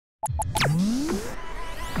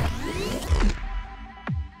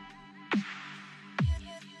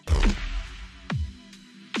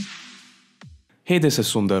Hey, this is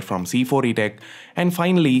Sundar from C4E Tech, and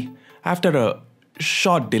finally, after a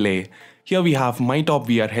short delay, here we have my top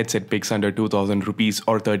VR headset picks under 2000 rupees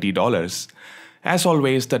or $30. As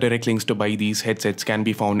always, the direct links to buy these headsets can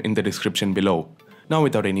be found in the description below. Now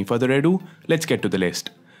without any further ado, let's get to the list.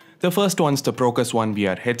 The first one's the Procus One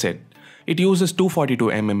VR Headset. It uses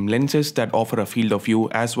 242mm lenses that offer a field of view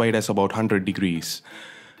as wide as about 100 degrees.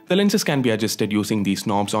 The lenses can be adjusted using these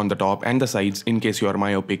knobs on the top and the sides in case you are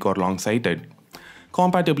myopic or long-sighted.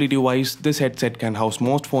 Compatibility-wise, this headset can house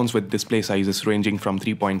most phones with display sizes ranging from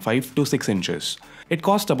 3.5 to 6 inches. It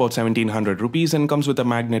costs about 1700 rupees and comes with a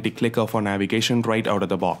magnetic clicker for navigation right out of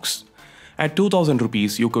the box. At 2000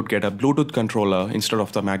 rupees, you could get a Bluetooth controller instead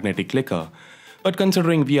of the magnetic clicker. But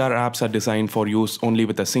considering VR apps are designed for use only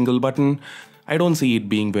with a single button, I don't see it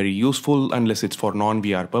being very useful unless it's for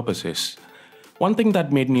non-VR purposes. One thing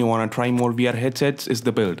that made me want to try more VR headsets is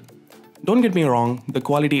the build. Don't get me wrong, the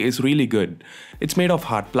quality is really good. It's made of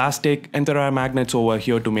hard plastic and there are magnets over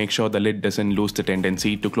here to make sure the lid doesn't lose the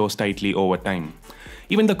tendency to close tightly over time.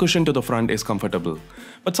 Even the cushion to the front is comfortable.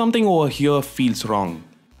 But something over here feels wrong.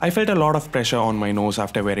 I felt a lot of pressure on my nose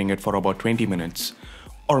after wearing it for about 20 minutes.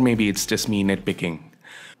 Or maybe it's just me nitpicking.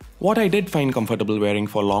 What I did find comfortable wearing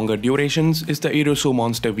for longer durations is the Irusu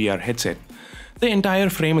Monster VR headset. The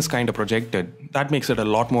entire frame is kinda projected, that makes it a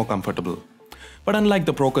lot more comfortable. But unlike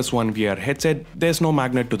the Procus One VR headset, there's no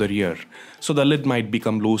magnet to the rear, so the lid might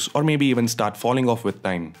become loose or maybe even start falling off with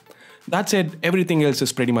time. That said, everything else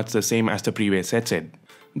is pretty much the same as the previous headset.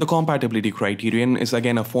 The compatibility criterion is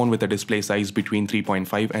again a phone with a display size between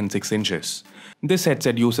 3.5 and 6 inches. This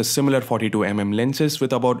headset uses similar 42mm lenses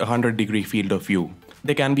with about 100 degree field of view.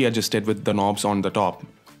 They can be adjusted with the knobs on the top.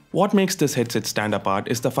 What makes this headset stand apart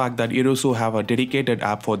is the fact that Irusu have a dedicated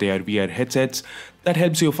app for their VR headsets that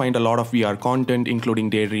helps you find a lot of VR content including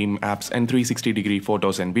Daydream apps and 360-degree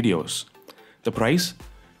photos and videos. The price?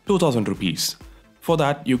 2000 rupees. For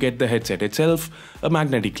that, you get the headset itself, a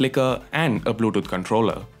magnetic clicker, and a Bluetooth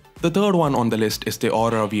controller. The third one on the list is the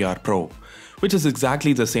AuraVR Pro, which is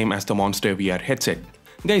exactly the same as the Monster VR headset.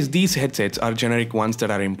 Guys, these headsets are generic ones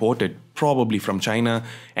that are imported, probably from China,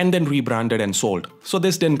 and then rebranded and sold, so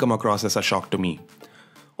this didn't come across as a shock to me.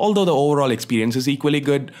 Although the overall experience is equally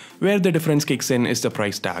good, where the difference kicks in is the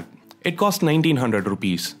price tag. It costs 1900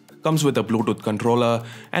 rupees, comes with a Bluetooth controller,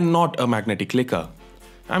 and not a magnetic clicker.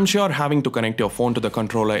 I'm sure having to connect your phone to the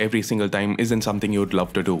controller every single time isn't something you'd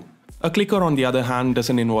love to do. A clicker on the other hand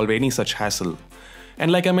doesn't involve any such hassle.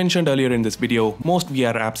 And like I mentioned earlier in this video, most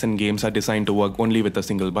VR apps and games are designed to work only with a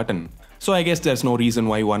single button. So I guess there's no reason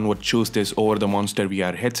why one would choose this over the Monster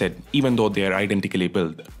VR headset, even though they are identically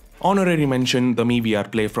built. Honorary mention, the Mi VR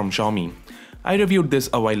Play from Xiaomi. I reviewed this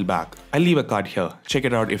a while back. I'll leave a card here, check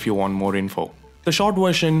it out if you want more info. The short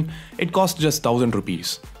version, it costs just 1000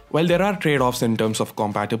 rupees. While there are trade-offs in terms of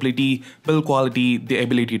compatibility, build quality, the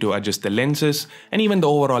ability to adjust the lenses, and even the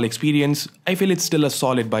overall experience, I feel it's still a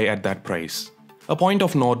solid buy at that price. A point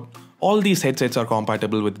of note, all these headsets are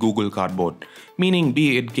compatible with Google Cardboard, meaning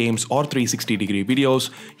be it games or 360-degree videos,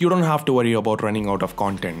 you don't have to worry about running out of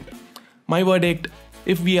content. My verdict,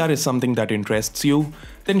 if VR is something that interests you,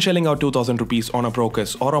 then shelling out 2000 rupees on a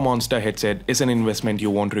Procus or a Monster headset is an investment you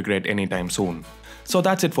won't regret anytime soon. So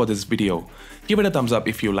that's it for this video. Give it a thumbs up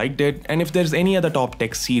if you liked it, and if there's any other top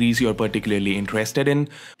tech series you're particularly interested in,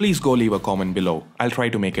 please go leave a comment below. I'll try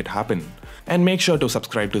to make it happen. And make sure to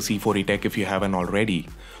subscribe to C4E Tech if you haven't already.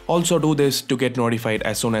 Also do this to get notified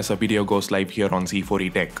as soon as a video goes live here on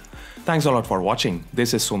C4E Tech. Thanks a lot for watching.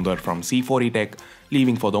 This is Sundar from C4E Tech,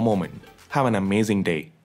 leaving for the moment. Have an amazing day.